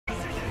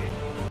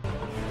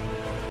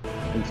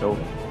think so.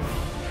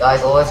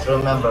 Guys, always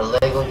remember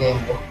Lego game.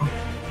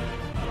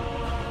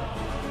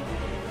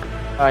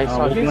 Alright,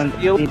 so here's the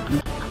deal.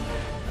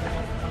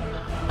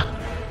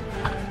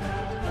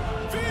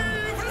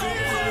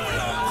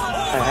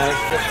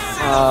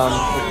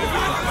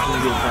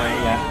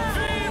 Yeah.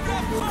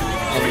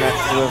 And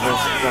that's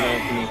whoever's gonna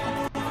be.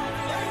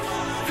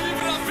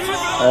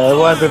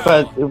 Everyone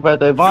prepare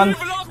to advance.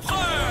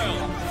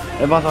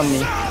 Advance on me.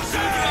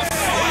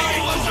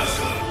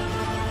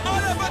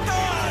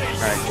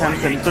 Alright, chant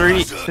in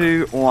 3,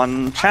 2,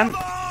 1, chant.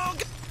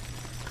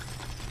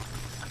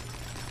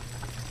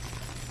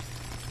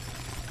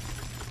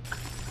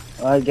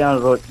 Alright, get on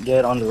the road.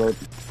 Get on the road.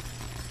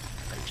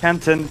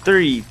 Chant in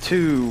 3,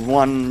 2,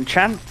 1,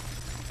 chant.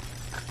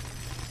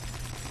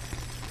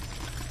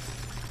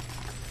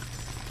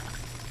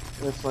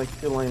 There's like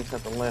 2 lanes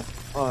at the left.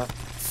 I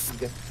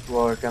guess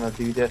we're gonna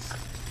do this.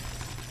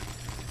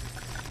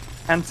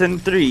 Chant in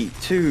 3,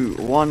 2,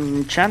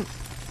 1, chant.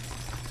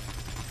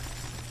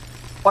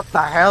 What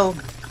the hell?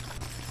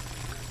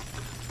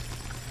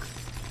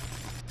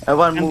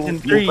 Everyone Chant move, in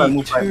 3,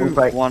 move 2,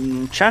 right.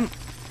 1, chant.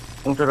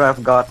 Move to the right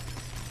of God.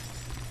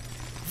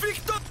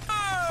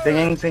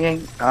 Singing.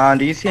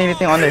 Do you see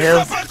anything on the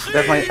hill?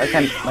 That's my. I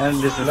can't. Man,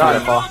 this is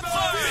not far.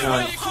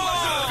 No.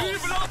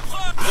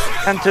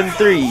 Chant in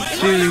 3,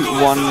 2,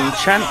 1,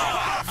 chant.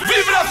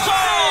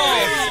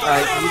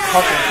 Alright, you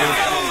talk and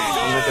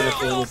I'm not gonna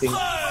say anything.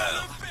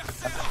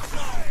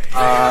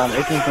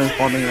 18 points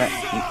forming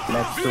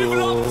next to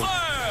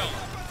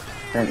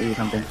 10E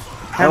something.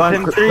 Chant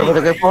in 3,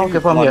 2,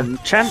 1, here.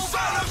 chant.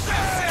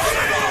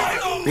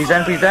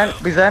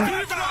 Present,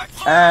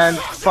 and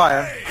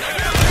fire.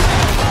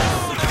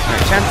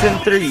 Chant in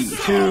 3,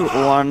 2,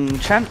 1,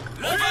 chant.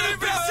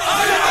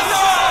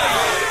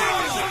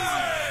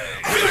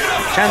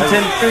 Chant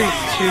in 3,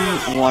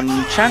 2,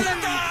 1, chant.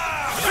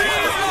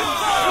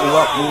 Move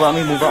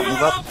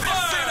up.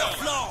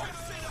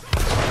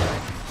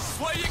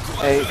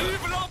 Hey,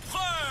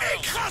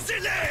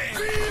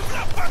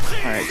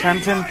 Alright,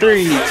 chant in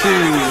 3, 2, 1,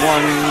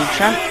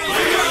 chant.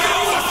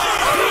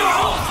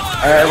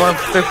 Everyone,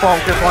 grip on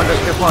the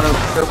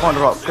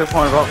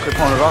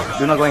rock.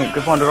 Do not go in.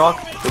 Grip on the rock.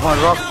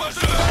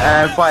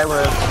 And fire.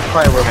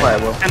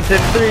 Chant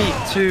in 3,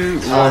 2,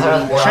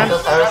 1, chant.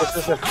 this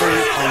is a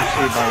 3-on-2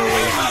 by the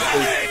way.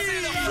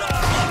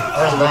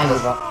 Where's behind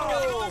us?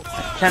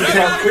 Chant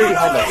in 3, 2,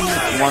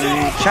 1,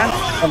 chant.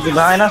 Something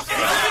behind us.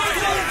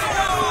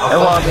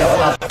 Everyone,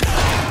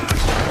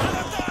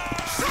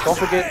 Don't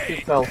forget to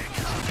spell.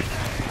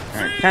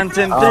 Alright, chant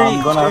in 3, 2,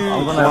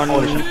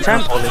 1,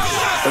 chant.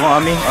 Everyone,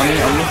 on me.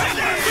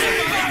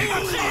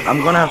 I'm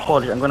gonna have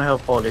polish.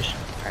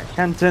 Alright,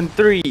 chant in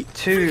 3,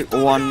 2,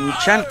 1,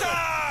 chant.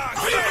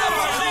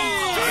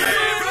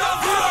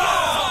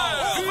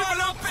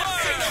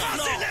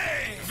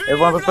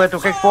 Everyone prepare to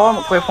quick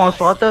form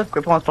slaughter.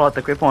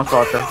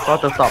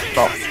 Slaughter,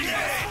 stop.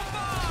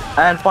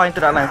 And fire into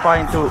that line,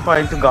 fire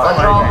into God.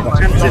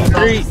 Chant in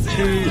 3,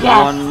 2,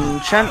 1,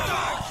 chant.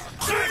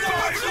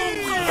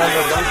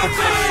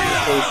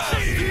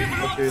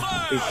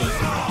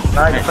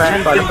 Right,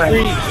 Chant in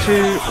 3,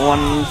 2,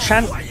 1,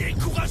 chant.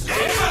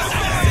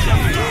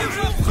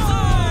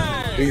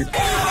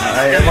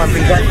 Everyone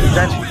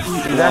present.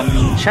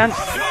 Chant.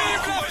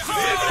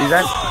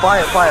 Present,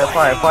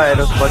 fire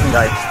those fucking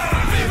guys.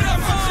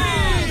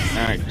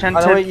 Alright, chant By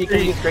the way, in you can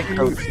 3, use great 2,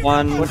 codes.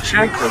 1,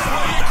 chant.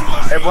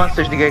 Everyone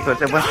switch the gate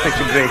codes,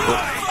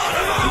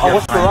 Oh,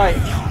 what's the right?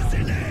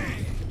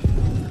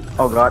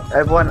 Oh god,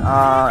 everyone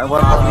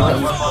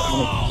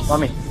follow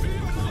me.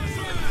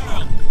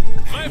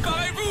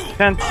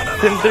 Chant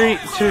in 3,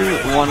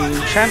 2, 1,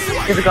 chant.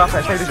 Save the god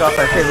flag, everyone,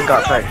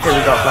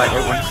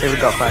 save the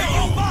god flag.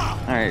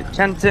 Alright,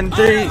 chant in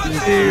 3,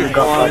 2,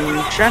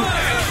 1, chant.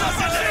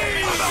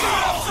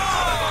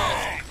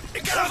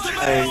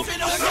 Hey,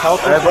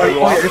 help us.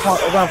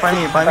 Everyone find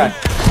me.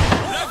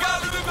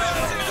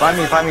 Find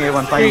me,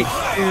 everyone, find me.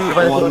 3,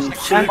 2, 1,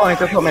 chant.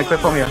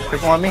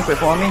 Quick on me.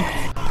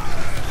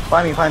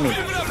 Find me.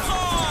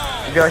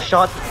 If you are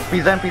shot,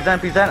 present,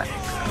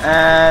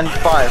 and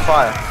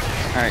fire.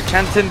 Alright,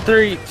 chant in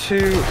 3,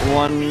 2,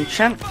 1,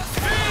 chant.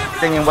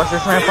 Singing, what's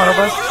this man in front of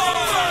us?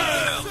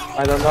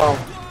 I don't know.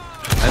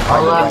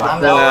 Alright,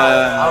 I'm down.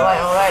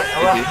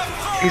 Alright.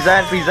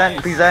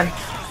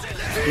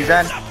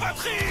 Present.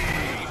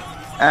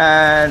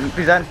 And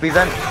present,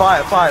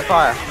 fire.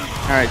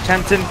 Alright,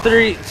 chant in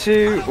 3,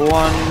 2,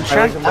 1,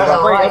 chant.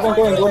 Everyone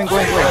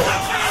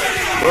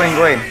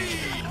going.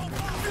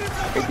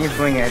 It keeps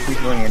going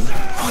in.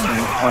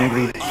 On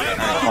green.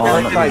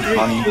 3,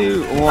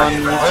 2, 1,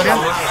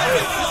 chant.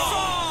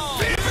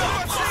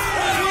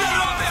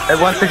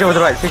 Everyone switch over the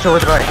right.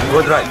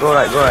 Go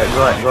right.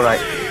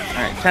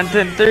 Alright, chant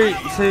in 3,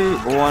 2,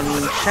 1,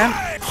 chant.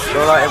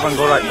 Go right, everyone,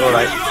 go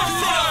right.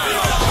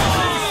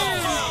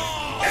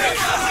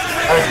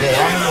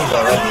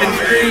 In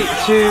 3,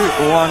 2,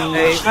 1,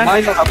 chant.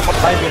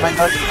 Behind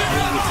us.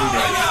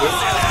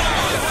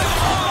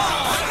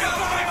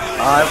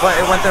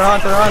 Everyone turn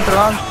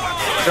around.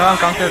 Don't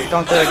counter the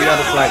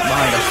other flag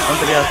behind us.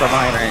 Counter the other flag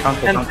behind us.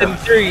 Counter, counter. Chanton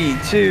 3,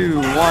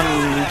 2, 1,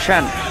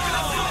 chant.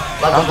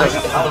 Flag on the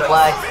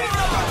flag.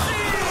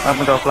 Up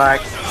into a flag.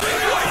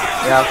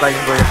 Yeah, flag is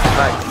good.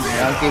 Flag.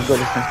 Yeah, keep good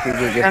distance. Keep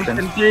good distance.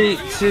 Chanton 3,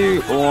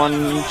 2,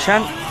 1,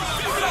 chant.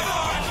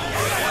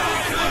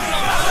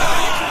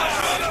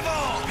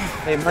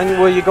 Hey, man,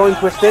 where you going,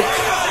 Twisted?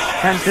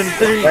 Chanton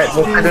 3, 2,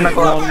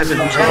 1,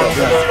 chant.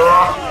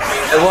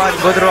 Everyone,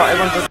 go to the rock.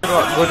 Everyone, go to the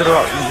rock. Go to the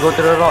rock. Go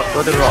to the rock.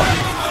 Go to the rock.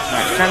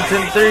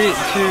 Chanton 3,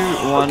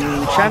 2, 1,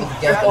 chant.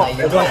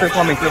 Everyone, quit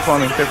forming. Quit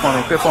forming. Quit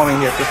forming. Quit forming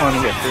here. Quit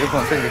forming here. Quit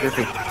forming.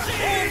 Quickly.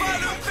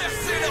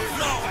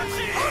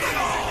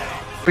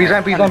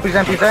 Present,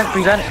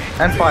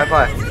 and fire.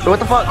 So what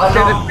the fuck?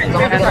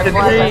 Chanton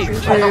 3,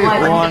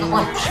 2, 1,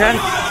 chant.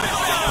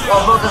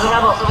 Oh, bro, there's a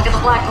rebel, so we get the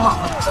flag, come on.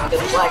 So we get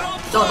the flag.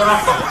 No, the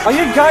rebel. What are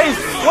you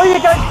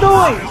guys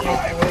doing?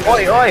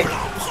 Oi.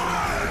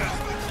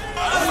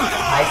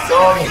 I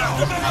saw him.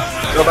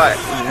 Go back.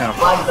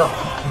 Flag up.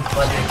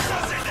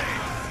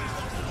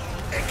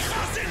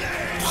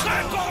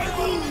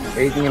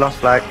 18 lost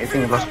flag. We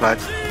lost the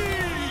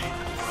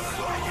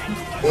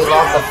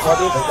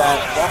What is that?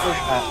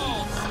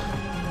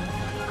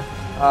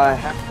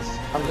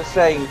 I'm just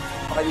saying,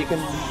 you can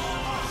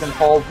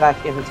hold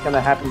back if it's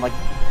gonna happen like.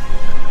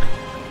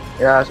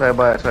 Yeah, sorry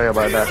about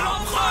that.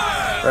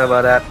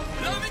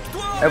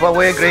 Hey, but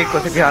we agree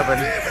because if you haven't.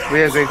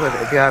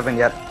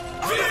 Yet.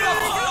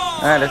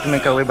 Let's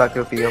make our way back to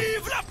the field.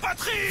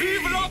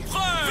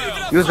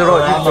 Use the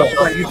road.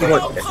 Use the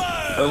road.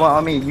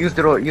 Find me. Use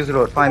the road.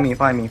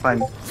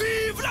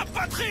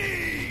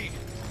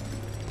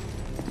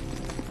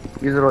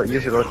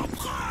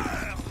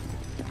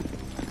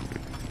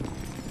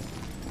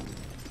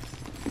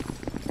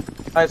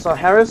 Alright, so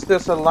Harris,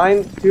 there's a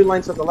line, 2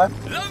 lines at the left.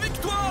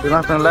 2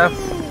 lines on the left.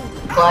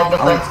 flag, the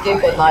flag,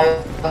 skip it now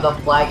on the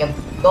flag and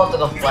go to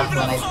the flag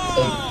when I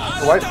say.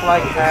 The white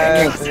flag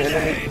has an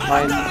enemy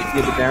behind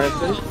the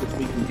garrison, which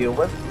we can deal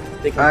with.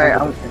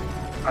 I'm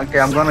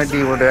gonna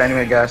deal with the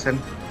enemy garrison.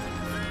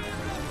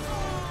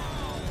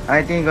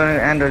 I think I'm gonna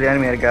handle the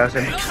enemy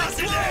garrison.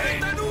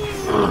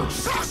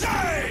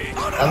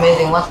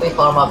 Amazing, once we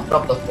form up,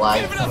 drop the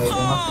flag.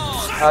 Amazing.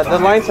 The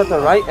lines at the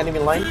right, enemy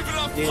line,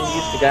 you can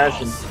use the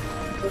garrison.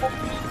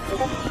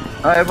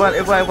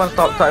 Everyone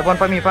stop, everyone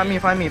find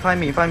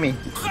me.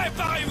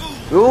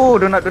 Ooh,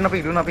 do not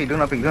peek. Go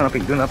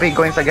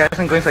inside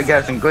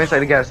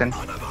the garrison.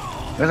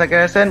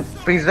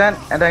 Present,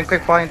 and then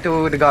quick fire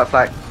into the guard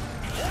flag.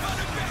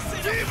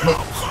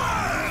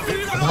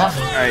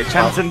 Alright,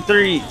 chance in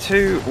 3,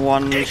 2,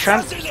 1,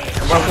 chance. Quick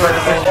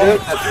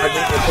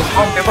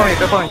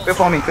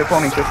for me.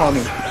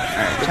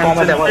 Alright, chance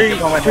in 3,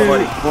 2,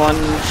 1,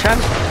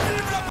 chance.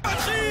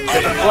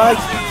 Get the flag.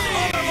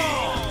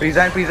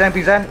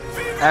 Present,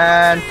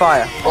 and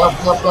fire.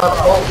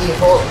 Hold E.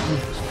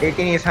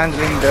 18 is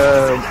handling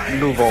the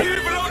blue vault.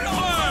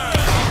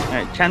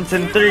 Alright, chance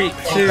in 3,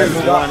 2,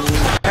 1,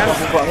 chance.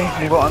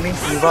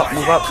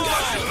 Move up.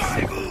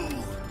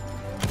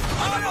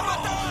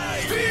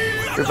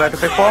 Prepare to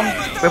quick form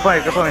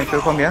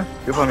here.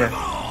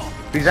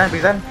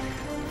 Present.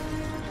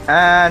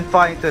 And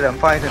fire into them.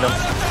 Alright,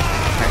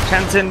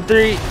 chance in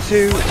 3,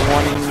 2,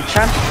 1,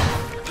 chance.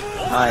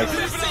 Nice.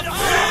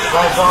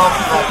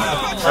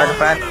 Try the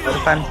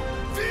fan.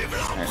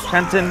 Alright,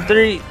 chance in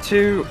 3,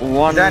 2,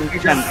 1,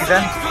 chance.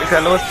 Present. If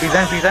you're low,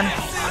 present.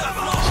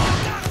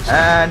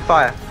 And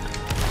fire.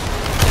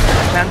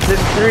 Chance in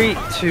 3,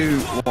 2,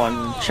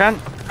 1, chance.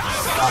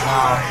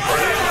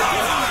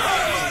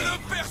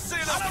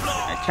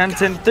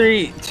 Chance in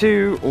 3,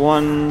 2,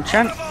 1,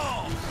 chant.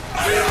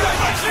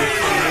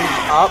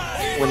 Up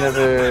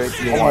whenever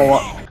you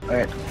want.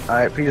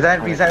 Alright,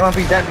 present.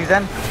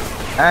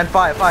 And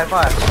fire.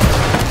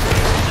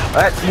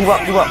 Alright, move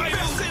up.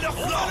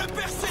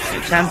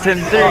 Chance in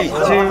 3, 2,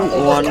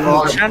 1,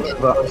 chant.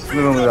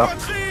 Move up.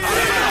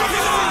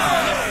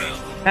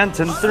 Chance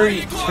in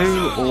 3,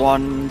 2,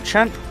 1,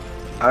 chant.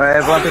 Alright,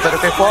 everyone prepare to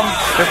quick form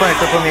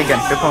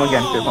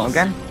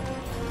again.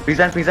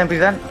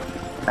 Present.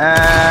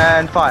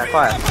 And fire.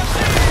 Alright,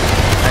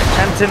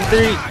 chance in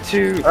 3,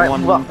 2,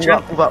 1,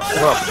 chant. Move up.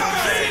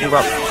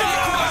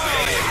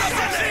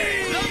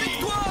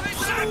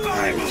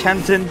 Alright,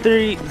 chance in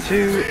 3,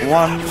 2,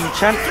 1,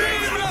 chant.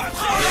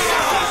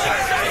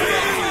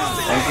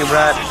 Thank you,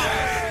 Brad.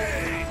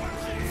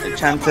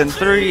 Chance in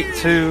 3,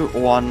 2,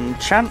 1,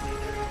 chant.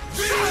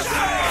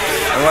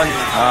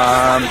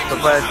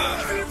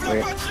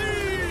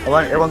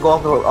 Everyone go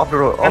off the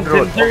road. Chance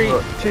in 3,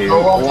 2,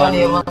 1,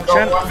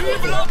 chant.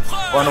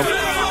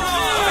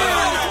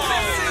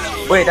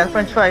 Wait, that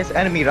French fry is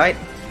enemy, right?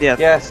 Yeah.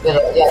 Yes.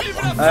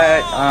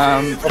 Alright,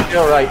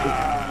 You're right.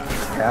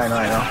 yeah, I know.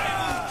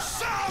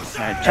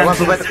 Alright, Everyone chance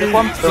in 3,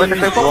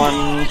 2,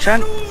 1,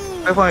 chant.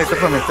 Quick form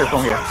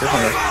here.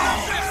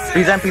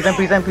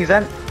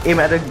 Present. Aim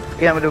at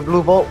the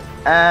blue vault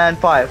and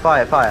fire.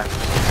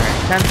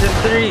 Chance in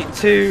 3,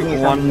 2,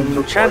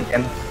 1, chant.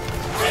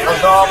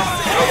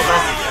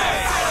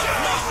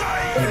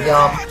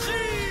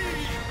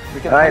 We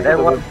can Alright, to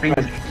everyone the- freeze.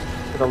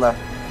 to the left.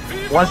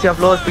 Once you have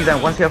lows,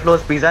 present. Once you have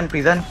lows, present.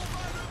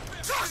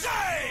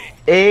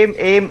 Aim,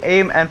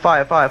 and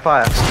fire.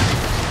 Alright,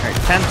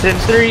 10,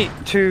 3,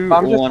 2,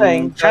 I'm just 1.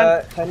 saying,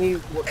 Chant. can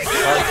you...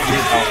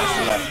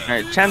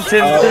 Alright, 10, 3,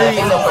 2,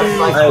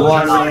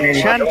 1.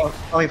 Chant.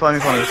 Follow me.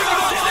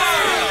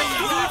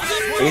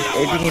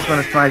 18 is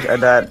gonna smash at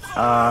that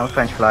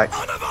French flag.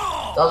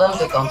 Tell them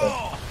to counter.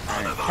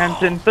 Alright,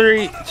 10,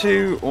 3,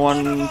 2,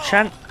 1.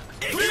 Chant.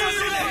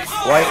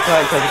 White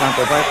flag, try to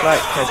counter.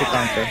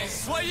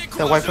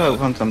 The white flag will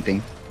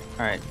something.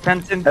 Alright,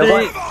 10,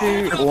 3,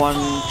 2,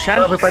 1.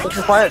 Chant. Prepare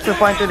to fire to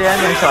the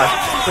enemy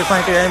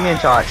and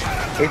charge.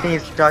 18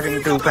 is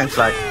charging to French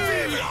flag.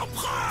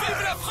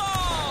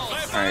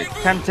 Alright,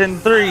 10,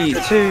 3,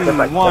 2,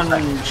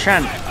 1.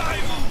 Chant.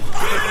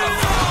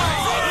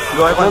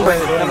 Go everyone,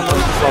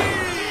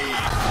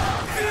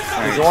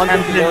 Alright,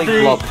 10,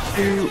 3,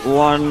 2,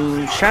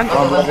 1. Chant.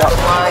 Move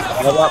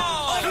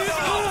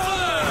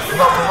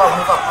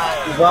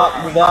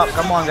up.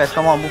 Come on, guys.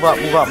 Move up.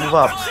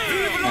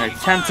 Alright,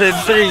 10,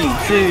 3,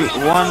 2,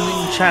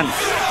 1. Chant.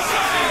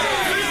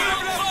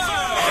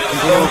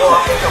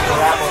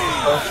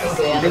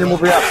 Continue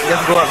moving up.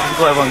 Just go up,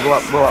 everyone. Go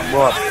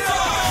up.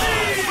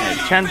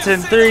 10,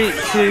 3,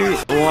 2,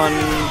 1.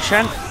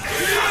 Chant.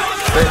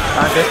 Wait,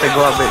 just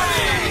go up, wait.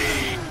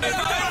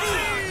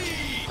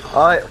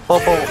 Alright,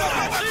 Popo.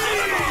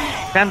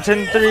 10,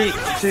 3,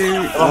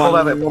 2,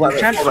 1.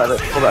 Chant. Pull back,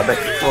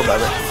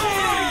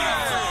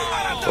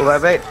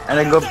 and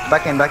then go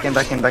back in. Come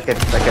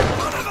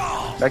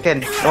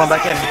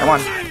on.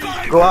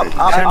 Go up.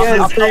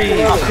 10,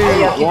 3,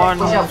 2, 1.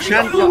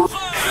 Chant. Wait,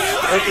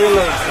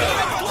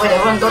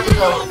 everyone go to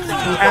the...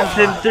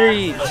 10,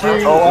 3,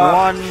 2,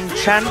 1.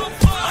 Chant.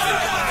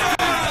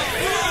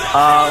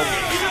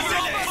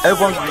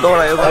 Everyone go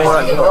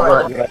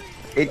right.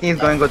 18 is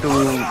going to go to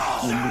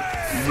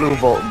blue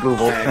vault.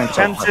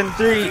 10,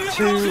 3,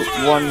 2,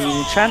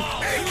 1. Chant.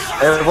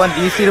 Everyone,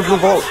 do you see the blue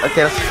vault?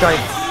 Okay, let's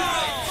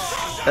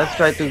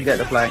try to get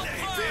the flag.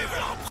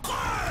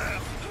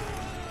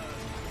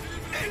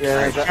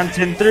 Yeah,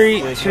 10,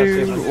 3,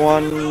 2,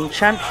 1.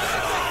 Chant.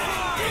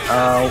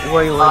 Who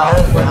are you?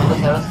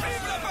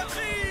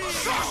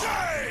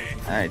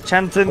 Alright,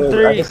 10,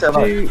 3,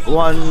 2,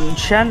 1.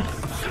 Chant.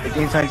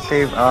 18 is trying to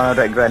save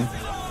Red Grand.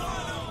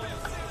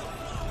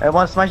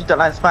 Everyone smash the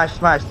line, smash.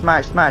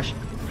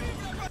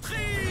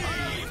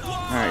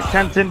 Alright,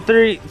 10,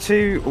 3,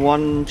 2,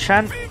 1.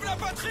 Chant.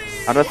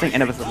 I don't think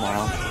any of us are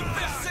tomorrow.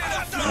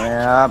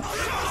 Yeah.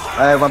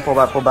 Everyone pull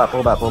back.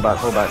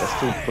 There's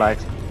 2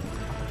 flags.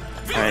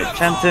 Alright,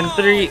 10,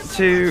 3,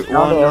 2,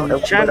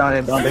 1. Chant. Go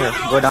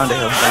down the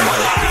hill.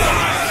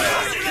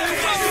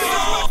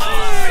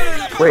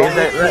 Wait, is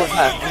that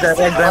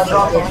Red Grand?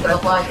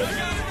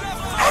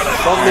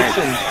 don't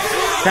listen.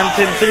 10,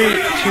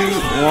 3,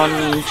 2,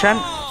 1. Chant.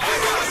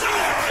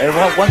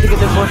 Everyone, once you get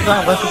to the boat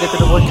line,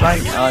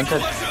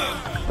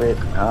 wait,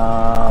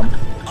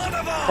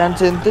 10,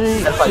 3,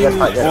 2,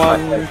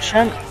 1.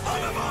 Chant.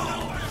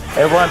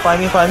 everyone, find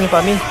me.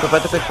 Prepare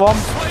to quick form.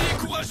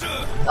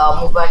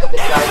 Move back a bit,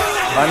 guys.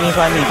 Find me.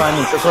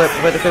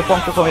 Prepare to quick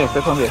form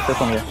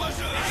here.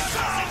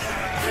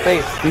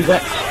 Face.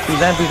 Present.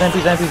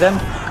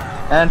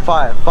 And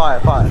fire.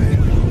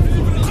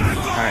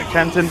 Alright,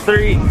 10,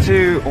 3,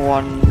 2,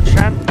 1.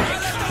 Chant.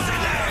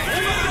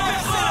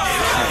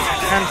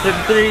 10,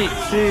 3,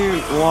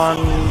 2,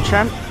 1.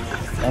 Chant.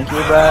 Thank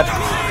you, Brad.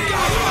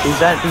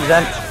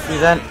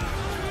 Present.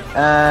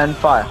 And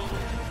fire.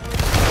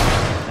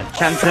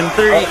 10,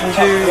 3,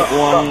 2,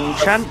 1.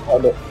 Chant.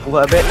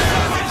 Over a bit.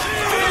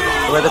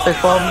 Prepare to quick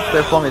form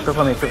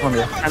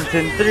here.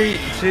 10, 3,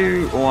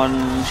 2,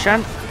 1.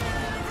 Chant.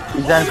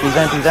 Present.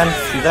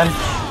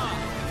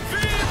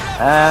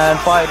 And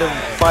fire the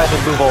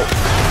blue bolt.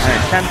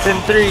 Alright,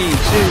 10, 3,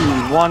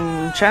 2,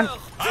 1. Chant.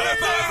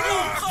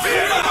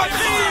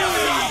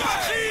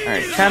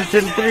 Alright, 10,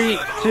 3,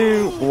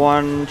 2,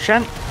 1.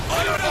 Chant.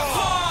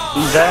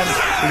 Present.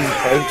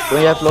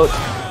 When you have load.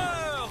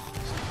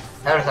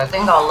 Harris, I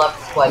think our left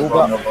is quite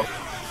vulnerable.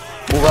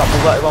 Move up,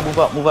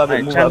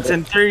 Alright,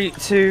 10, 3,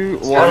 2,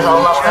 1. Harris, our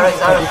left, Harris,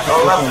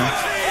 our left.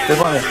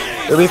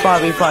 We'll be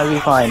fine.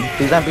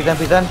 Present.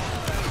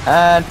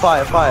 And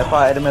fire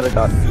at the middle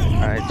guard.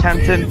 Alright,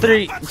 10,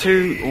 3,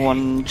 2,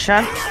 1.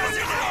 Chant.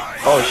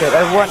 Oh shit,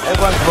 everyone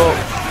go.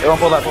 Everyone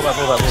pull back.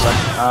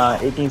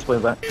 18's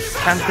pulling back.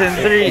 10,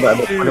 3,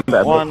 2,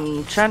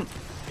 1. Chant.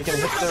 You can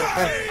hit the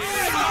right.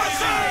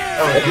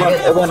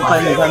 Everyone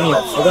find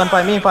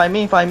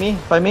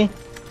me.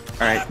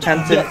 Alright,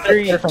 10,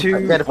 3,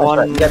 2,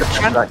 1. Get the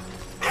Chant. flag.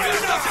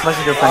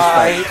 Smash your French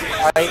flag.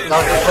 No,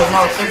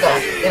 sit there.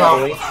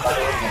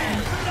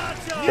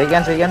 Say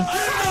again.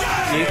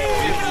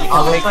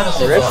 I'll just try to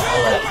sit there.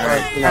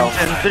 Alright,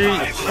 10, 3,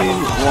 2,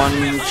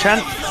 1.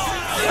 Chant.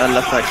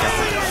 Left side chant.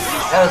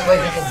 Harris, wait,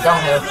 this is dumb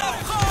here.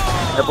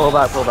 Pull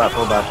back.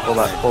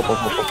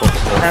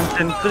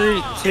 10,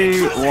 3,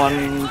 2,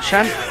 1.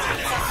 Chant.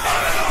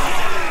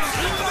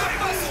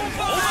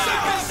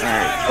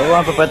 Alright.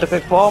 Everyone prepare to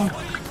quick form.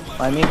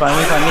 Find me.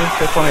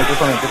 Quick form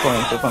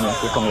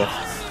here.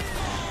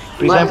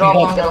 Flag drop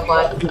on the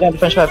flag. Present the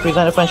French flag.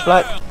 Present the French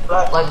flag.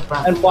 Flag is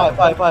French. And fire.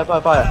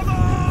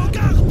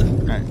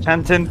 Alright,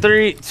 chant in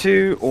 3,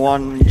 2,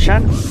 1,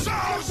 chant.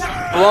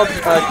 Blob,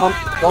 don't clump,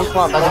 Flag don't is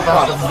clump.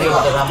 French. Deal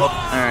with the ramble.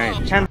 Alright,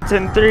 chant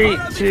in 3,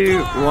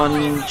 2,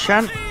 1,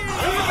 chant.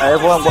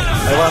 Everyone,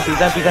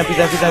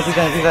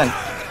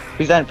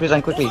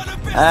 present quickly.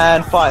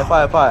 And fire.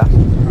 Flag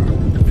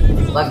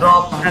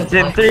drop. Chant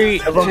in 3,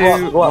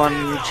 2,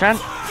 1, chant.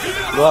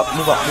 Go up,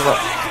 move up.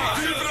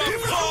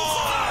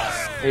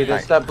 Hey,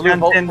 there's that blue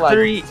Chant bolt in flag.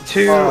 3,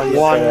 2, Oh, yes,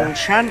 1, yeah.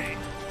 chant.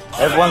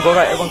 Everyone go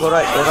right.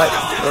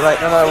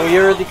 No, we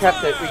already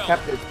kept it. We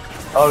kept it.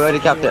 Oh, we already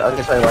capped it.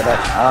 Okay, sorry about that.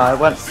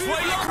 Everyone.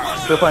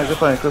 Good point.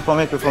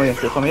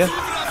 Here.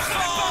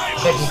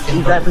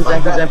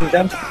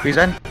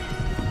 Present.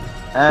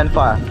 And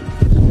fire.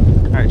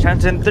 Alright,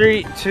 chant in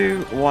 3,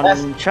 2,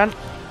 1, chant.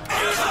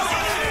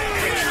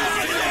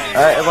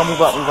 Alright, everyone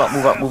move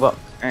up.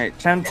 Alright,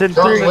 chant in 3,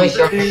 Don't waste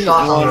your 2,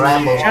 shots on the 1,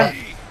 ramble. chant.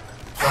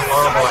 It's a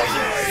horrible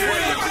idea.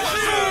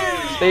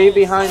 Stay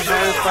behind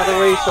Harris, by the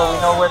way, so we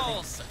know where.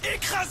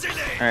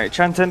 Alright,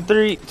 chant in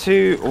 3,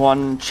 2,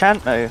 1,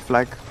 chant. No,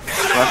 flag.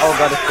 Oh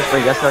god, it's this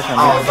way. Yes, Russian.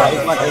 Oh, God.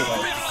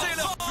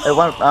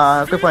 Everyone,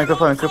 quick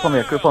for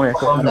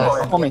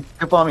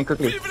me,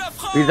 quickly.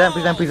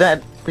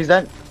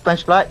 Present,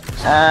 French flag,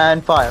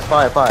 and fire.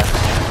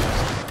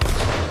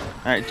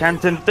 Alright,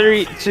 chant in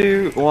 3,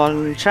 2,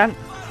 1, chant.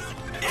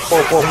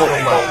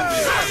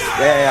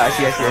 Yeah, I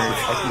see.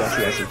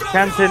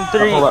 Chant in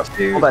 3,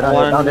 2,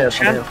 1,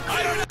 chant.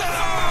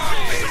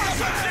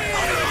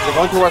 They're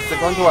going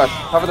to us.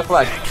 Cover the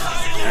flag.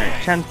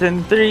 Alright, chant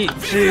in 3,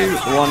 2,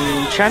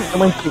 1, chant.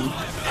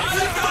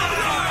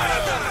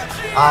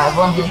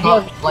 Everyone who's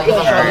not like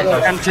Alright,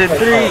 chant in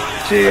 3,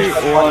 2,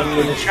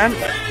 1, chant.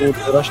 Go to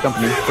the rush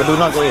company. But do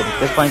not go in.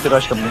 Let's find the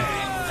rush company.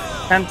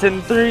 Chant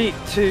in 3,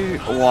 2,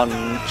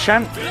 1,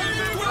 chant.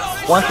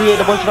 Once we hit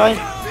the bush line,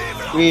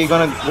 we're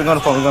gonna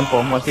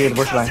form. Once we hit the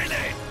bush line.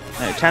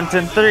 Alright, chant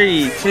in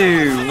 3,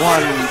 2,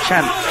 1,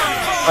 chant.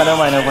 Never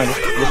mind.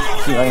 Just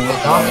keep running.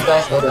 Now you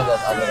guys go to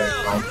that other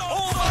line.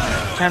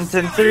 Chant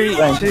in 3,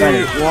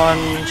 2,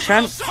 1,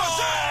 chant.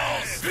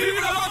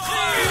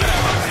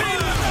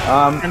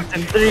 Chant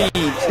in 3,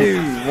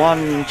 2,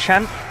 1,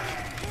 chant.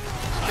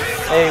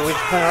 Hey, we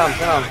turn around.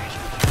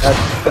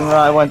 Turn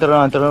around.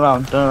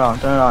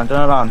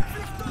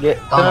 Get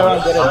turn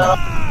around. Turn around.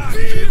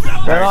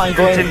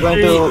 Chant in 3,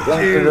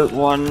 Going 2,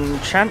 1,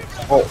 chant.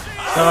 vault.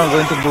 Turn around.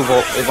 Going to blue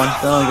vault. Everyone,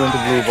 turn around. Going to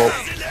blue vault.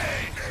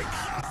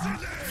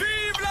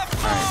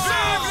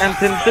 Chant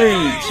in 3,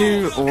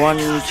 2, 1,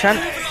 chant.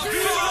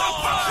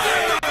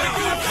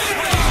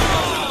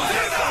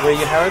 Where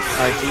you, Harris?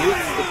 I see you.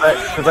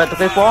 Prepare to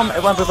play form.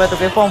 Everyone, prepare to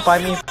play form.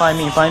 Find me.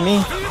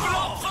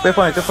 Play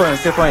for me.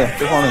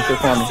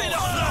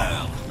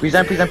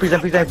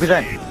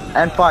 Present.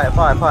 And fire.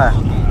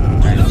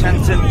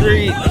 Chant in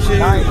 3,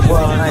 2,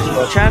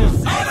 1, chant.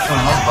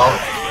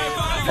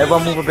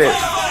 Everyone move a bit.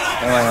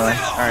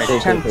 Alright,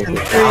 chant in 3,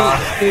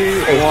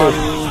 2,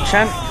 1,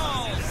 chant.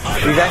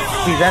 Present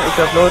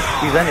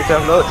it's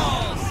upload.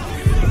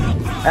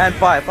 And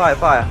fire.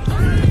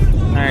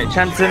 Alright,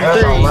 chant in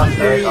 3,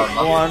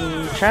 2,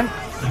 1, chant.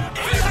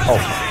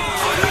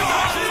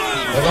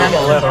 Chant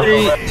in 3,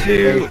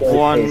 2,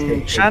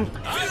 1, chant.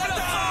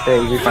 Hey,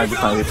 we fine.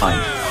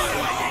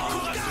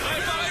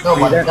 No,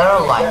 but they're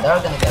alive.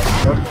 They're gonna get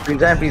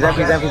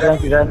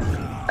Present.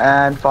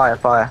 And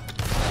fire.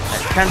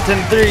 Chant in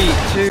 3,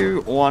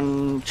 2,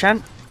 1,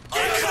 chant.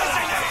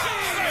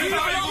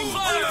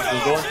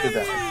 We're going to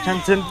that.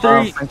 Chant in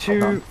 3,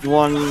 2,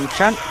 1,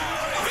 chant.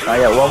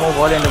 Yeah, one more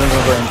volley and then we're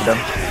gonna go into them.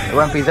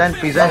 Everyone present.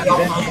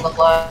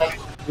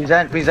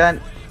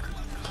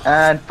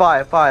 And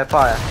fire.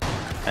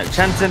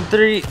 Chant in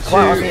 3, 2,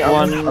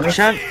 1,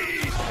 chant.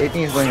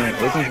 18 is going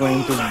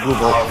into blue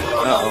ball.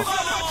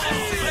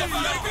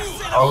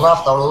 Our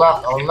left.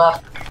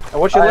 And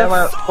what's your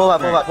left? Pull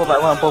back. Pull.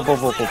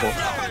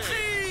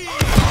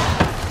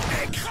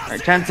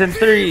 Chant in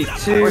 3,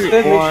 2,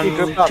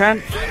 1, chant.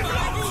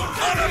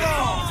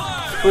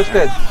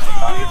 Twisted.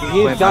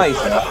 You need guys.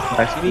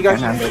 You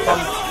guys handle it.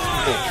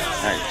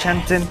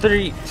 Chant in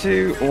 3,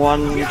 2,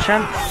 1,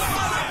 chant.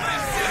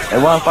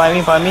 Everyone find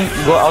me.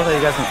 Go outside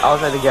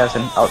the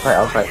garrison.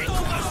 Outside.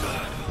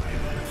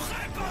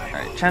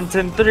 Chant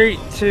in 3,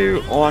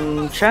 2,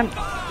 1, chant.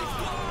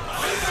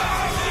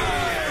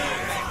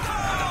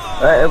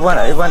 Everyone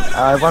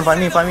find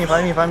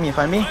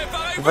me.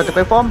 Prepare to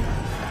quick form.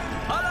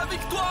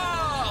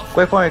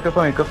 Quick for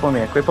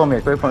me.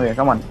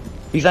 Come on.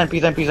 Present.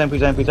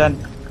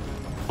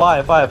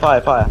 Fire.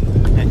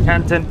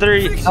 Chant in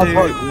 3, 2,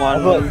 1,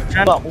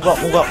 chant. Move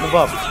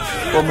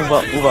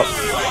up.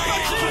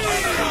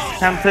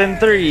 Chant in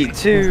 3,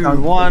 2,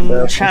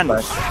 1, chant.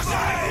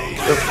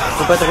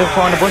 Prepare to quick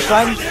form on the bush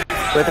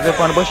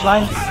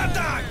line.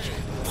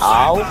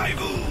 Ow.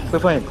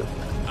 Quick for me.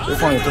 Quick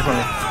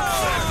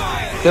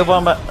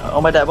form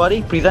on my dead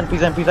body. Present.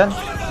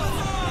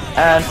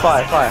 And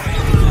fire.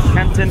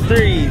 Chant in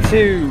 3,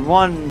 2,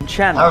 1,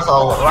 chant. There's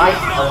all right.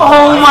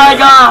 Oh my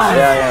god!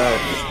 Yeah.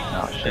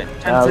 Oh Okay,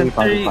 10,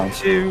 3,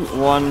 2,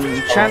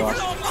 1, chant.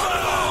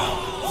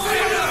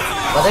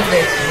 What if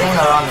they swing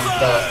around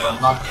instead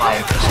of not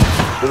fight?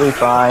 We'll be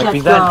fine.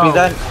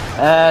 Present,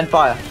 and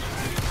fire.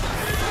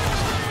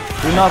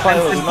 Do not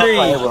fire, do 10, not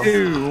fire, 3,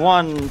 2,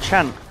 1,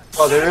 chant.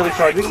 Oh, they're really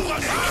charging?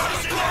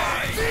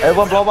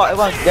 Everyone block up,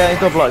 everyone get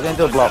into a block, get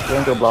into a block, get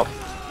into a block.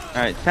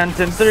 Alright, 10,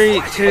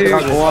 3, 2,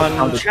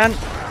 1, chant.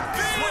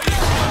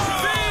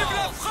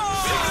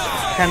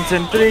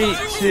 10, 3,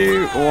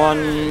 2,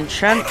 1,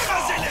 chant.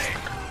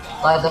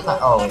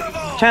 Oh.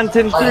 10,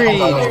 3, 2, 1,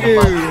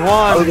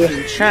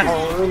 chant. Oh,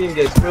 we're winning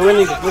this. We're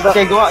winning this. Move up.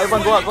 Okay, go out,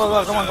 everyone go out, go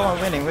out, come on,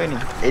 winning.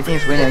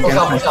 18's winning Push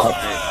against up,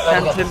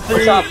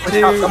 push up. myself. 10, 3,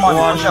 2,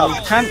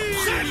 1, chant.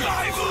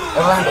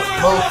 Everyone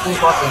move 2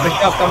 spots in. Break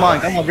up, come on,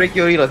 break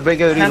your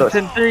reloads,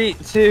 10, 3,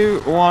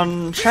 2,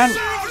 1, chant.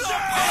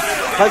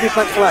 Try to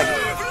flank flag.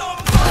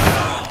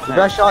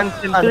 Rush on,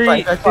 10,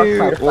 3,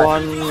 2,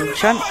 1,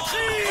 chant.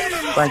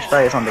 French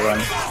fire is on the run.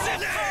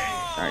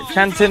 Alright,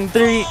 chant in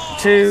 3,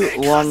 2,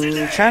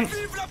 1, chant.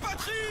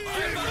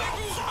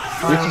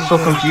 Which is so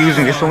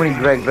confusing, there's so many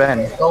red.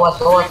 Go west,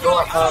 go west, go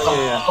west.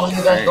 yeah. Come on,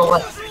 you guys, go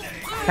west.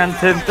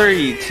 Chant in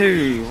 3,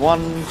 2,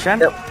 1,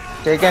 chant. Yep.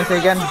 Say again,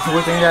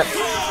 who's doing that?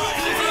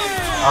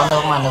 Oh,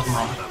 never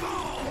mind.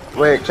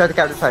 Wait, try to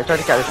cap the side, try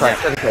to cap the side.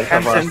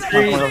 Chant in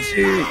 3,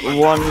 2,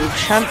 1,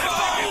 chant.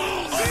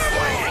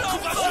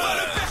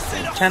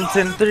 Chant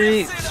in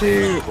 3,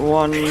 2,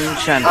 1,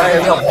 chant. Okay,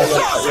 you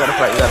gotta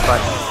fight.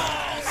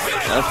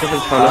 That's a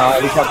big follow.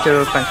 We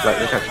capture French flag,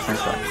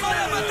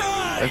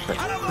 Okay,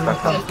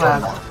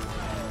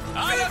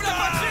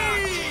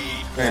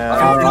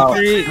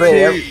 3,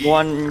 2,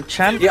 1,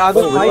 chant. The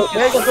other fight.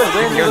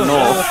 You're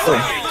north.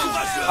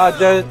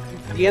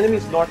 The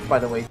enemy's north, by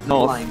the way.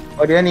 North. Line.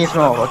 Oh, the enemy is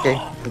north, okay.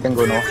 We can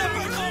go north.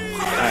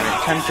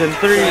 Alright, chant in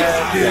 3,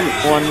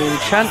 2, 1,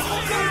 chant.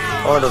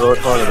 Follow the road.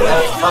 I'm not gonna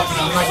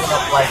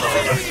fly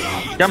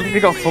over. Jump if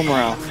you got full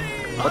morale.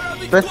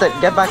 Twisted,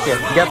 get back here.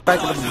 Get back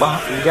to the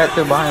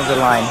behind the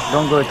line.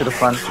 Don't go to the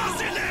front.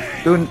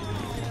 Do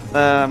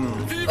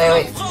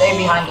Wait, stay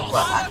behind the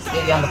flag.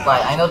 Stay behind the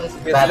flag. I know this is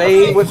bad.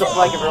 Stay with the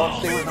flag, everyone.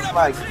 Stay with the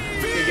flag.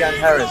 Stay behind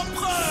Harris.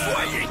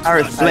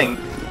 Harris, blink.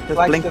 Just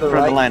Flags blink to in the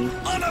front of the right. line.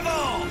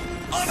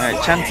 Alright,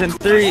 chant in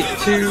 3,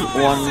 2,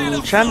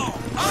 1, chant.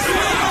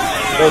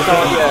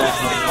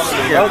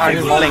 Yeah,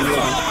 Harris, blink.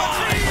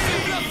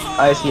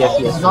 I see.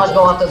 Let's not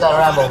go after the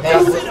Rambo, okay?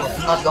 Let's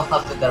not go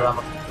after the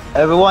Rambo.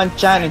 Everyone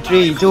chant in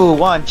 3, 2,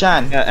 1,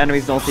 chant. Yeah,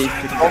 enemies northeast.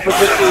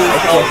 Opposite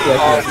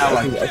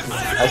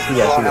I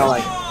see.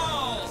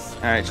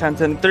 Alright, chant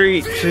in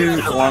 3,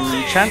 2,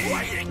 1, chant.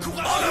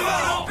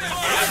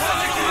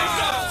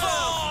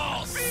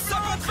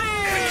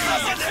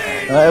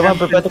 Everyone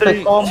prepare to Three,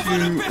 take bomb. 2,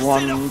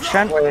 1,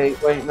 chant. Wait,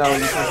 no,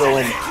 you can go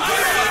in. You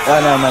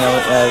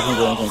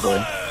can go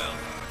in.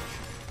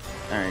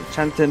 Alright,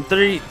 chant in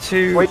 3,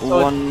 2, Wait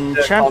till 1,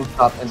 the chant. bomb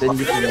stop, and then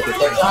you can make They're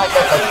it. gonna get like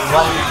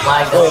one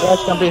flag. Wait,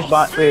 Rush Company is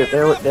back. Wait,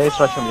 there is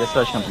Rush Company.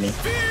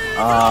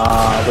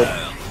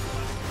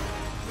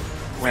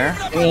 Where?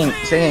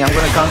 Singing, I'm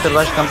gonna counter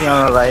Rush Company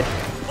on the right.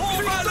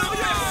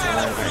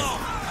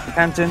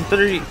 Chant in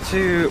 3,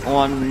 2,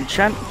 1,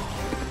 chant.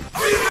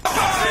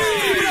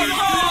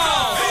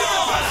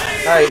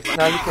 Alright,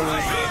 now you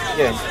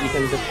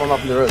can just form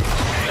up the road.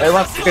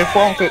 Everyone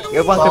form the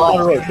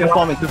road. Keep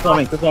forming.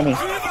 Present,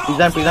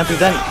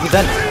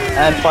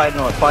 and fire the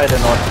north.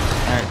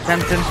 Alright,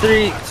 chant in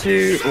 3,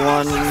 2,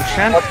 1,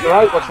 chant. What's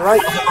right? What's the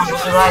right?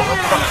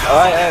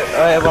 Alright,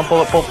 everyone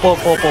pull a bit.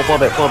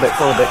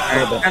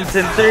 Chant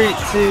in 3,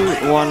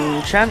 2,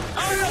 1, chant.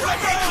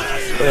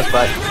 Pull this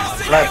back.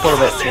 Right, pull a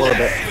bit.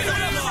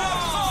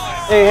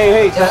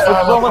 Hey,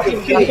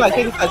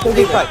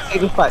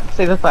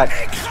 Say this back.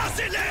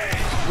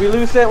 we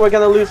lose it, we're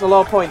gonna lose a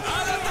lot of points.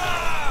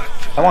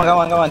 Come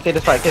on, take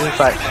this fight.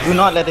 Do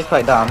not let this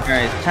fight down.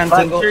 Alright, chant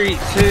in 3, 2,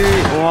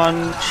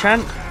 1,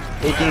 chant.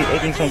 18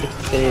 seconds to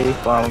stay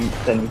from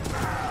 10.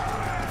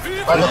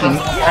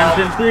 Chant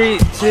in 3,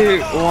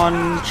 2,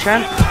 1,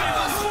 chant.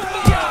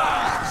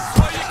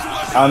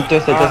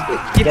 Just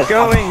Keep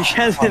going,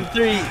 chant in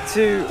 3,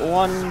 2,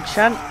 1,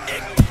 chant.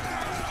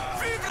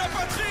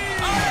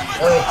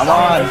 Come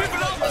on.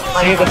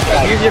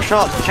 Use your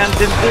shot, chant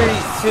in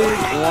 3, 2,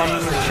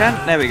 1,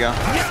 chant. There we go.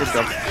 Good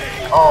job.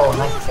 Oh,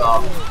 nice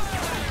job.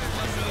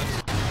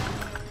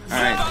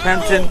 Alright,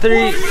 chant in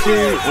 3,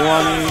 2,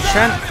 1,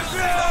 chant.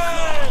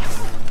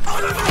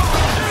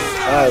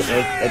 Alright, I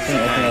think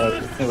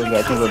we're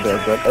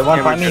good.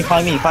 Everyone find me.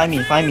 South.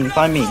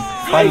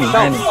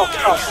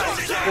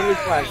 Enemy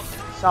flag.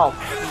 South.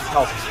 Please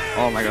help.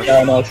 Oh my gosh.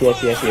 No, yes.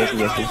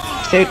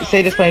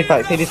 Say this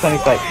 25. Save this fight.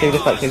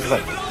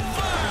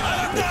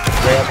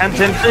 Chant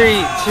in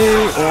 3,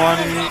 2, 1,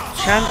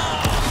 chant.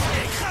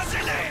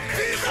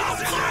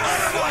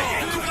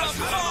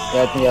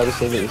 Yeah, we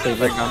save it. There you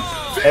go.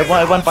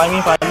 Everyone find me.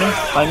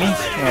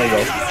 There you go.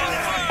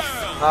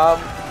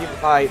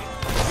 Alright.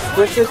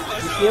 Wishes,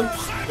 you see him?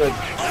 Good.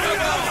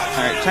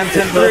 Alright, chant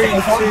in 3, 2,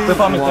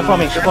 1. Keep on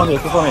me.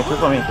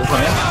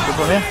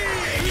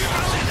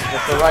 Yes,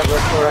 right,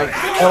 left to right.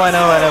 Oh, I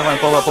know.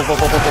 Pull.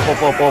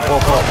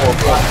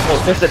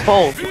 Fist it,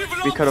 pull.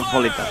 We could have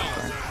volleyed that.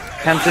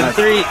 Canton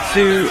 3,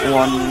 2,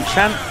 1,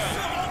 chant.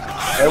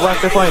 Everyone,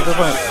 stay for me.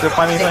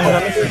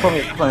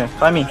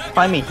 Find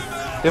me.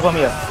 Stay for me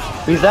here.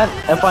 Present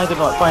and find the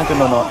north.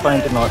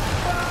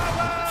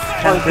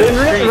 Canton 3,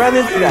 ran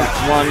into that.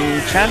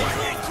 1, chant.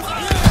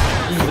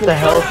 What the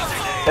hell?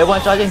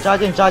 Everyone charging.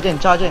 Canton 3,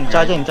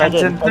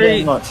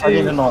 2,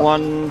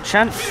 1,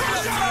 chant.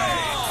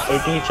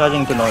 18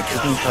 charging to north. I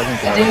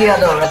think the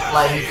other red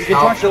flag is You can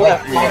charge the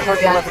left. You can charge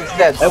the left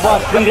instead.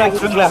 Everyone,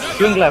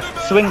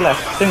 swing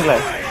left.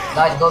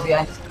 Guys, go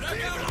behind.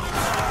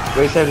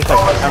 Wait, 70 Oh,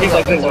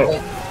 seconds. wait.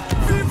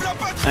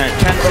 Alright,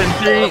 Canton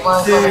 3,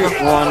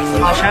 2, 1,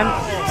 chant.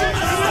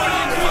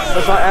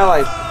 That's our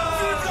allies.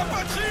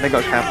 They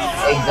got capped.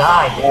 They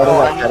died.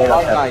 Oh, and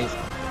nice.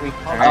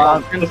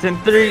 Alright, Canton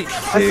 3,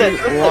 2,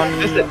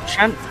 1,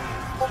 chant.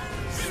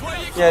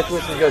 Yeah,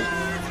 twist is good.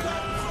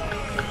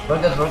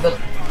 We're good.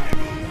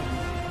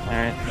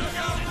 Alright.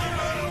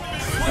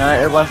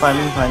 Everyone find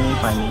me.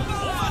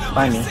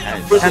 Canton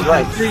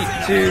 3,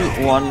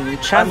 2, 1,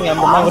 chant. I'm the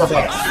man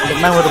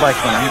with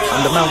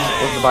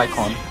the bike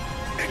on.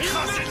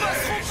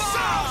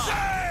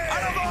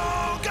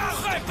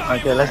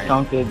 Okay, let's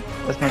count it.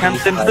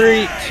 Canton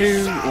 3,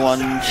 2,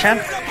 1, chant.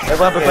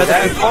 Everyone prepare the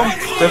quick bomb.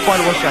 Go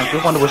find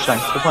the bush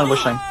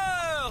line.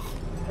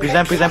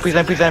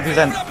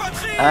 Present.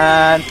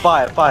 And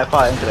fire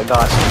into the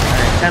guard.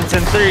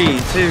 Canton 3,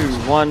 2,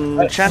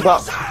 1, chant.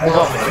 Move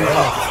up.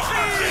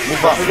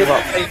 We're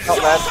getting take top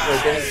lads.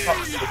 We're getting top.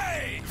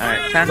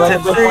 Alright,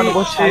 Canton 3,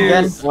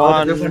 2,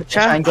 1,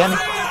 chant.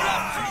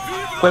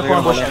 Quick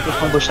one bush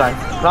line.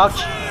 Crouch.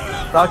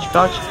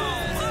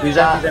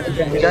 Present. 3,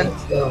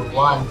 2,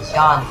 1,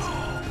 chant.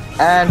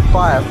 And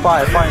fire.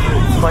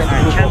 Alright,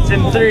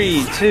 Canton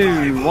 3,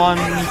 2, 1,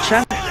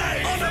 chant.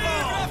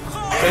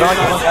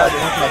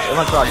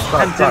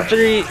 Canton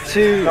 3,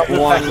 2,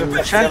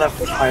 1, chant.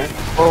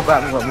 Move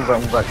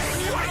back.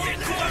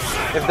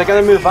 If they're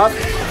gonna move up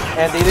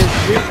and they didn't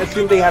shoot,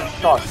 assume they have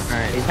shots.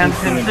 Alright,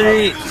 Canton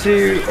 3,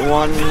 2,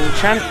 1,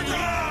 chant. You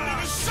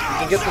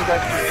can get some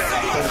guys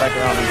going back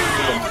around and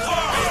shoot them.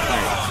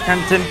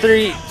 Canton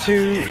 3,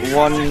 2,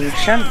 1,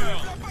 chant.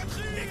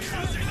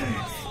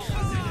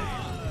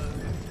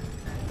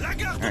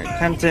 Alright,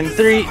 Canton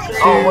 3, 2,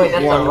 Oh wait,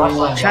 that's a rush 1,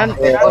 line. chant.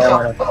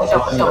 Push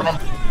up, man.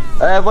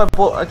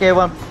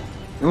 One.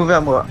 Move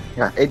up.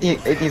 Yeah, 18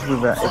 is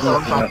move up.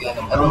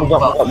 Move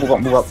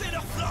up.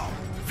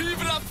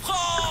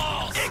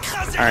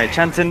 Alright,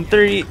 Canton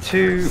 3,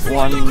 2,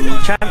 1,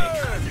 chant.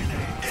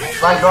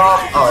 Flag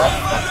drop. Oh,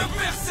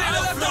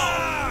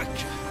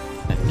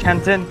 that's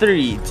Canton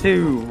 3,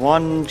 2,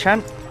 1,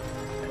 chant.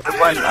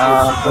 Everyone,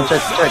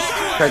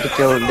 try to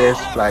kill this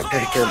flag. Try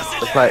to kill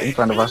the flag in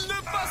front of us.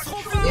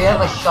 You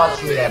have a shot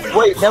shoot at it.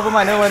 Wait, never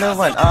mind.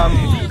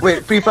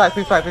 Wait, free flag.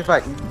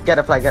 Get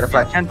a flag.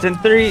 Canton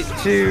 3,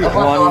 2,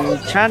 1,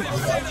 chant.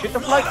 Shoot the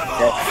flag.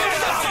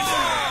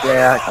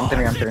 Yeah, I'm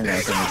telling you.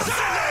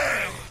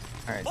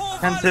 Alright,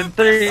 Canton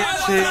 3,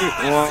 2,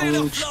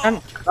 1,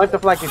 chant. Knock the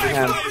flag if you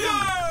can.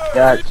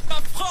 Yeah,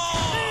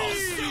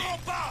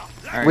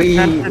 Alright, we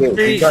Canton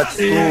 3, got 2,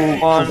 two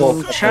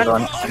 1, chant.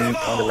 on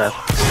the left.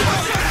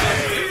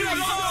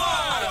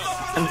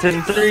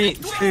 Canton 3,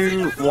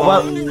 2,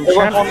 1, Everyone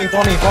chant.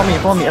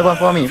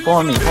 for me.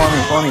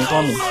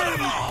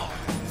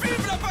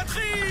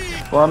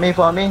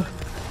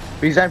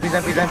 Present,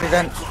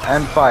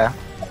 and fire.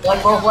 Flag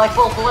full. Alright,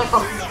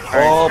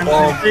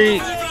 Canton 3,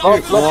 2, 1.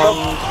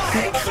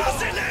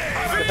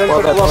 Defend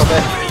for the block.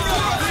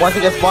 Once he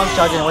gets one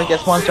charging.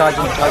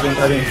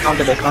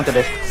 Counter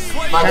this.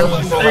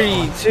 Canton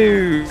 3,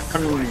 2,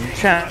 1,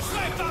 chant.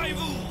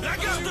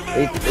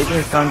 18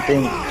 is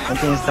countering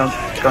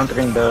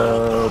the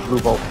blue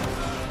ball.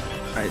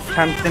 Alright,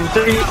 Canton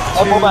 3, 2, 1,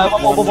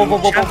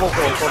 chant. Pull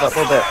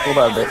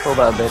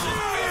back a bit.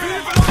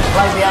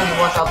 Flag behind you,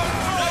 watch out.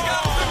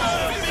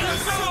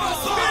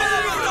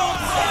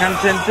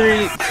 Canton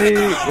 3,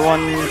 2,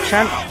 1,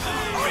 chant.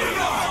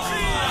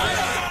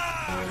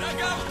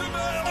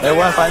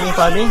 Everyone find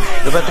me.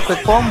 You better quick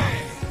form.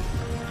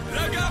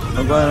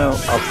 I'm gonna...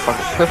 Oh, fuck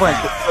it. Quick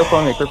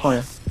form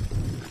here.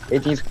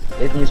 18 is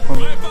form.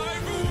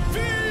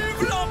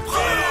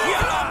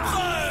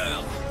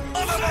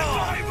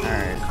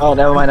 Alright. Oh,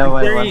 never mind.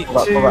 3,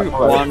 2,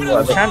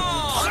 1, chant.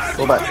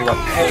 Go back.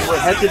 Hey, we'll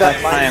head to that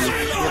line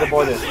near the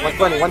border.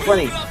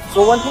 120.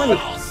 Go 120.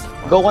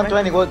 Go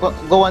 120, go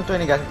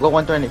 120, guys. Go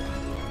 120.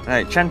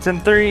 Alright, Canton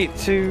 3,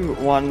 2,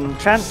 1,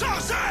 chant. Wait,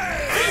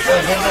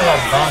 this is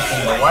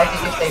advancing though. Why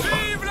did you say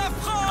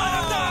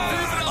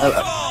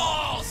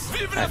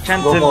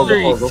Canton Go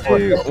 3, for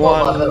it. 2,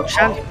 1,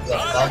 chant.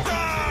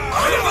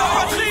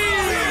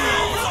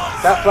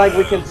 That flag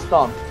we can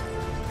stomp.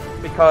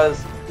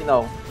 Because, you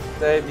know,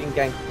 they're being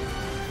ganked.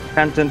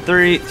 Canton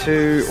 3,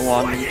 2,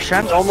 1,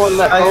 chant. No more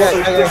left.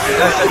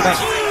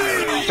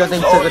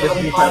 Shutting to the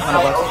defense in front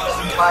of us.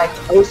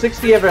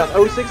 060 everyone.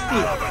 060.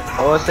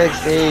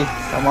 060.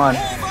 Come on.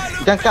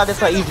 You can cut this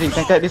fight easily. You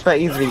can cut this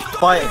fight easily.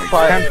 Fight.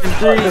 Champion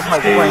 3,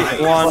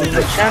 2, 1,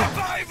 champ.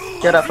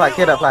 Kill that flag.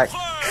 Come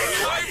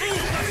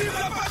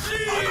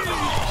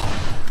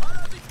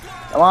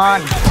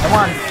on.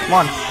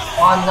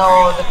 Oh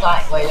no, the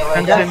time. Wait.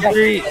 Champion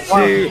 3,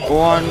 2,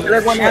 1,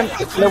 champ.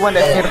 Kill one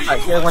that's near the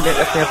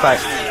flag.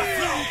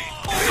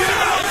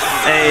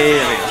 Hey,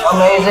 there we go.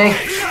 Amazing.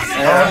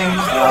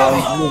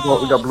 Blue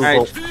vote. We got blue Alright.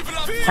 vote.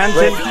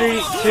 Champion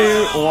 3,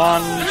 2,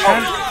 1,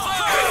 champ.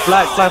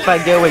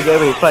 Flag. Get away.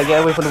 Flag,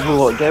 get away from the blue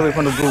vote.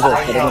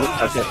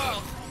 Okay.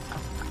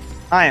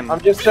 I'm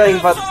just saying,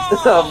 but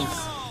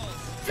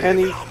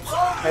Penny's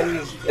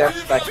death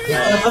stack.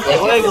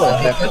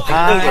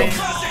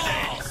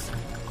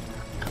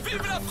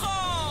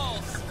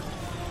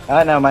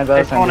 Alright, now my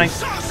brother. Spawning.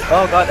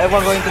 Oh god,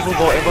 everyone going to blue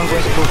vote.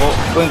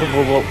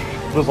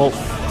 Blue vote.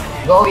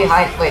 Go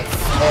behind. Wait.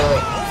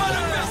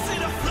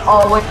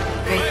 Oh wait.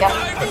 Yeah.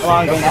 Come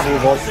on, going to blue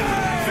vote.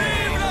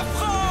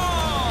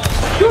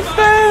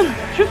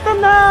 Shoot them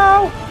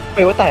now!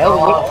 Wait, what the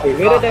hell? Wait,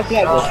 where did that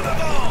flag go?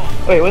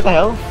 Wait, what the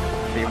hell?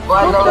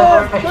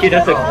 She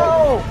doesn't.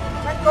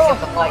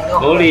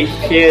 Holy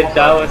shit,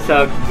 that was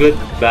a good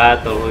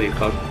battle. Holy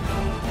fuck.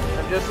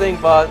 I'm just saying,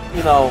 but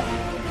you know,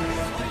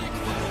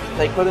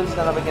 they couldn't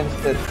stand up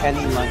against the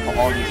Penny line for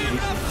all these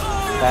reasons.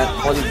 That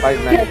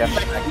 45 man death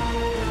stack.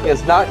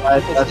 It's not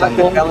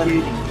good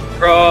balance.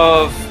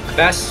 Bro,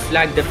 best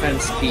flag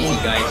defense PC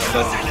guys,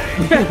 but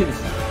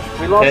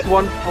We lost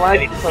one flag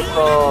because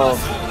of.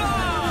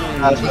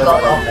 That's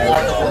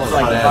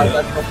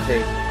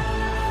okay.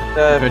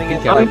 The thing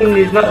is, I mean,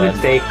 he's not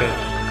mistaken.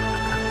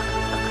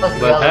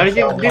 But how did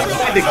you do the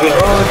good?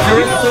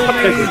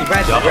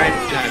 red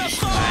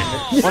flags,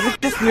 man. Was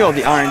it just me or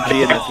the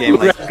RNG in this game?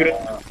 Like,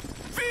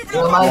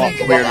 Reminding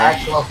to get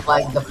actual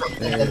flag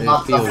defense and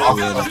not the On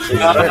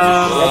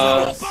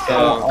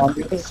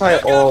the other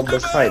side or the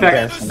side,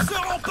 yes.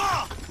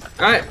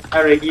 Alright.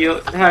 Eric, you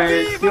did a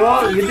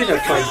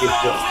quite good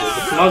job.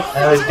 It's not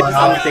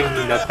something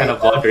that's kind of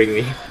bothering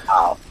me.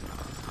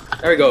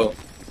 There we go.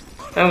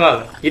 Hang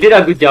on, you did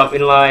a good job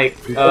in like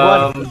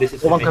this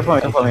is Come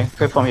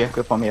from here.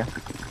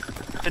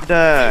 should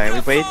we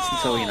wait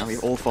until we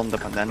all formed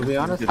up and then To be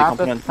honest, do the half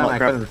the component time I mod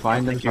grab? couldn't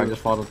find them, so I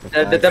just followed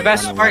the The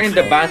best part in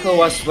the battle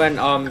was when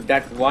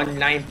that one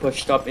line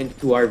pushed up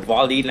into our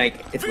volley,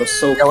 like it was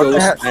so Yeah, what the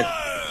close heck? that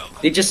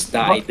they just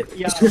died.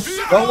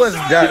 What was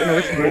that?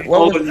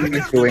 What was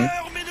he doing? I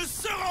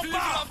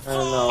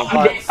don't know.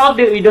 They thought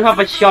that we don't have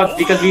a shot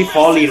because we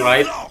volley,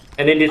 right?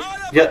 And then it's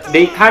just,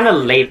 they kind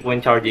of late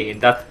when charging in.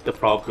 That's the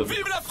problem.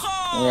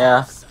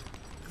 Yeah.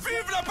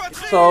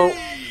 So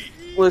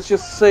let's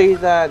just say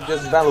that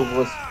this battle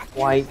was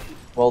quite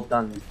well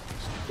done.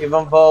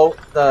 Even though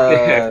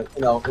the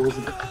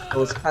it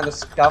was kind of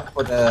scuffed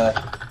for the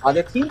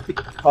other team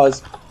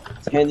because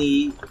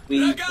Penny,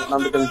 we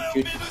remember them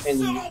due to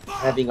Penny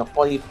having a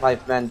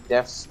 45-man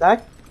death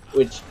stack,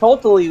 which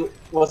totally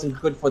wasn't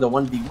good for the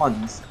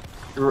 1v1s.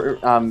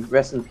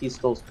 Rest in peace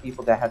those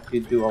people that had to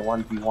do a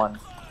 1v1.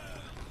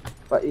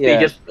 But yeah, They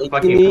just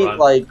fucking AKA, run.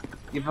 like,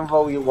 even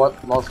though we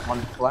lost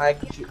one flag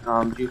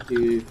due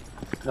to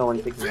no one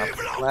picking up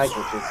the flag,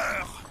 which is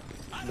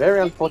very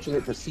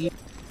unfortunate to see,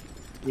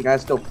 you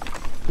guys still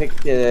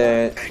picked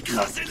it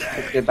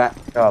back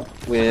up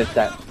with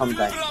that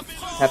comeback.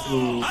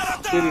 Having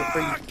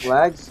 33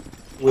 flags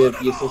with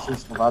the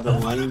assistance of other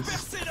lines,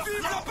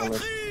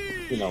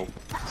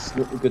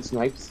 so good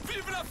snipes.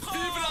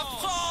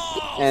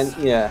 And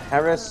yeah,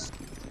 Harris,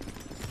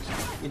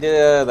 you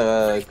did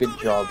a good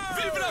job.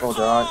 Oh,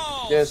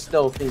 there's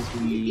still things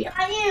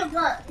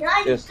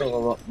there's still a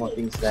lot more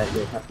things that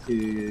you'll have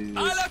to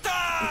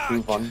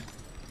improve on.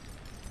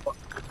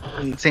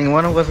 Saying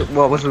what was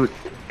the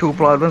two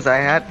problems I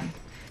had?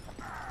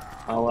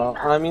 Oh well,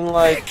 I mean,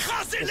 like,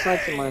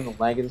 besides the minor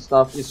lag and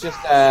stuff, it's just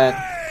that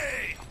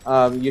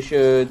you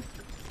just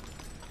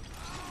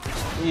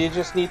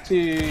need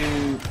to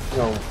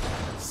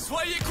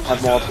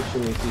have more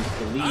opportunities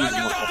to lead,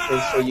 more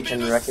options, so you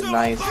can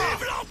recognize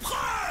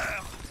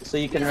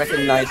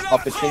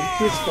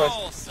opportunities for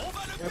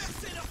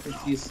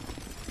opportunities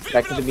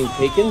that could have been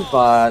taken,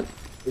 but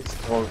it's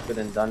all good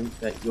and done.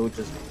 That you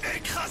just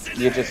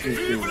need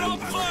to lead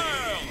more.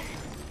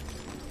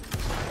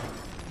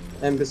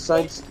 And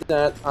besides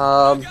that,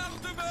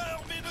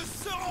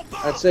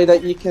 I'd say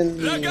that you can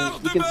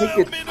take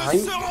your time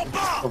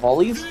for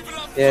volleys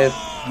if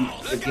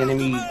the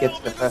enemy gets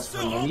the first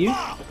one on you,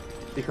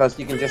 because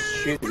you can just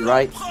shoot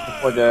right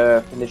before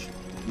the finish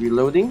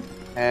reloading,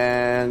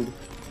 and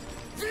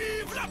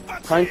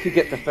trying to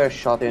get the first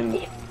shot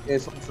in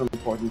is also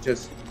important.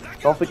 Just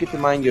don't forget to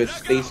mind your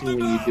spacing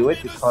when you do it,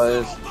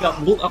 because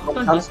when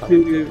it comes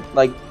to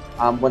like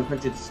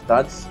 100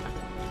 studs,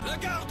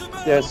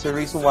 there's a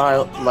reason why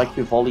I like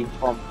to volley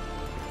from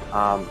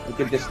a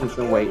good distance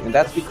away, and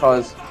that's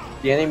because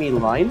the enemy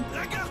line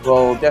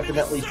will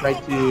definitely try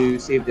to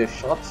save their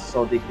shots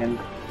so they can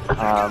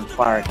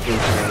fire close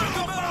range.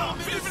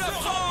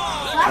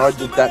 Or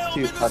do that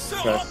too fast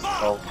first,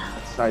 so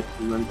let's try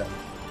to learn that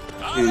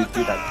to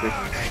do that trick.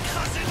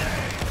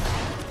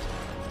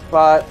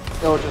 but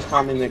it'll just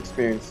come in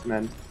experience,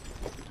 man.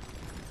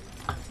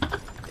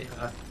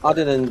 Yeah.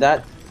 Other than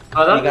that,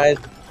 Oh,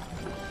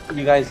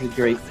 you guys did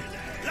great.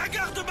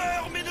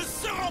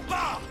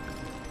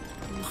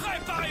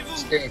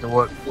 Stay to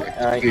work.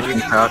 Alright. You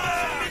think out.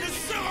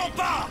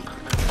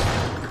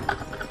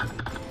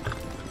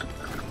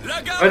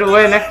 By the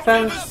way, next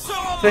time,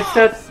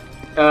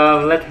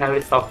 let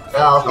Harry stop.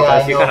 Yeah, okay,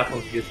 Because I you know. kind of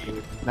confused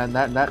me.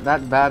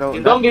 That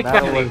battle. Don't be that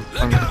battle panic. was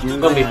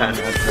confusing, Don't be and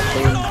panic. at the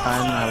same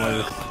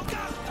time,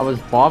 I was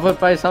bothered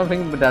by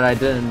something that I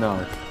didn't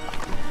know.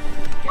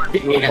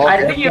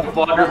 I think you're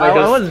bothered by I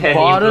those was 10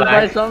 bothered by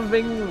flags.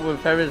 something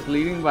with Harris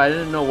leading, but I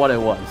didn't know what it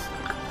was.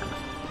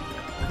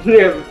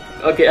 Yeah.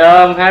 Okay,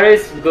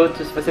 Harris, go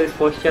to specialist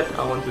post chat.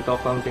 I want to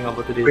talk something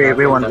about today's We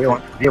battle. won. That's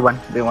it.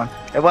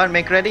 Everyone,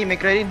 make ready.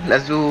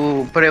 Let's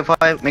do prayer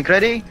 5. Make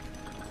ready.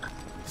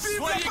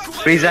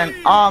 Present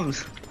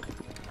arms.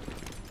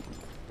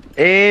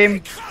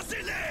 Aim.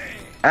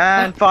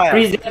 And fire.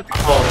 Present.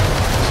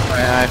 Oh,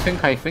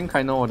 I think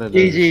I know what it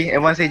is. GG.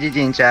 Everyone say GG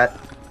in chat.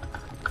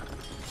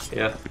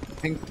 yeah. I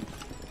think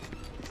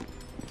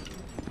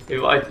If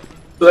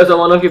whoever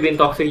one of you been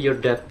toxic, you're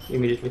dead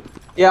immediately.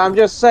 Yeah, I'm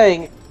just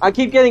saying. I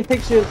keep getting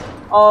pictures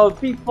of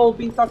people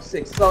being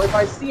toxic. So if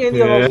I see any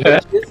of those Yeah.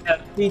 pictures,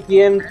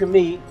 DM to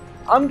me.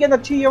 I'm gonna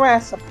chew your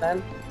ass up,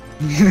 man.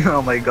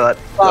 Oh my god.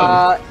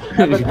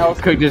 Everyone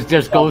else. Could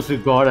just goes to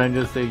God and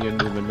just say your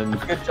name and then.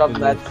 Good job,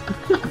 lads.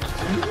 Just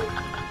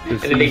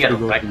And then they seems to get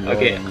go right, to God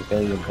okay. and you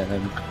say your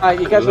name. Alright,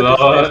 you guys are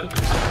Lord.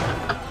 dismissed.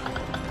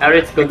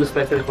 Harris, go to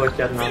specialist post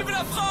chat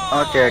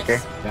now. Okay.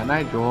 Can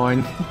I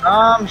join?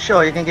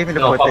 Sure. You can give me the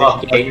No, fuck off,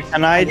 quotation. okay.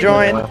 Can I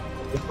join?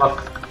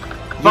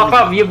 Fuck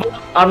off, you both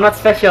are not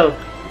special.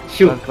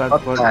 Shoot.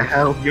 What the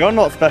hell? You're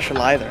not special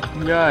either.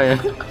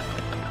 Yeah.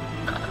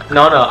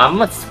 No,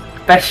 I'm a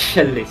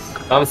specialist.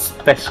 I'm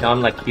special,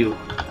 unlike you.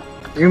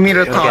 You mean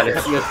Okay, retarded?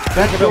 let's- You're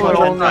special Everyone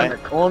only, join.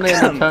 only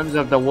in the terms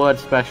of the word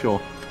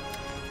special.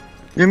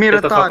 You mean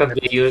Shut the fuck up,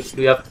 retarded? Jay.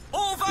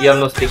 You have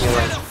no speaking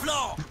rights.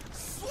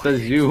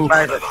 Says you.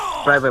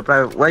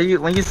 Private.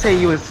 When you say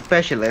you're a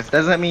specialist,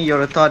 doesn't mean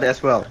you're retarded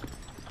as well.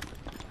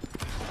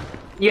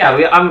 Yeah,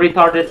 I'm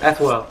retarded as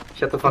well.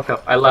 Shut the fuck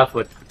up. I laugh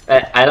with.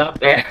 I laugh.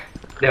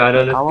 No, I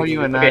don't know. How are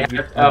you an Okay,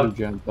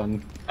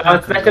 gentleman?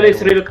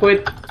 specialist, real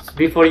quick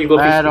before you go.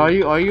 Dad,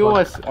 fishing. are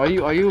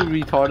you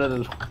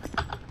retarded? as-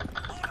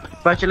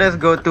 Specialist,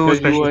 go to Because you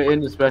special. were in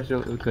the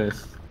special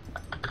class.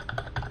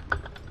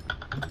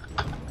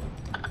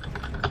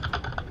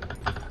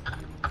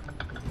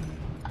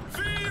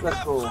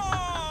 Let's go.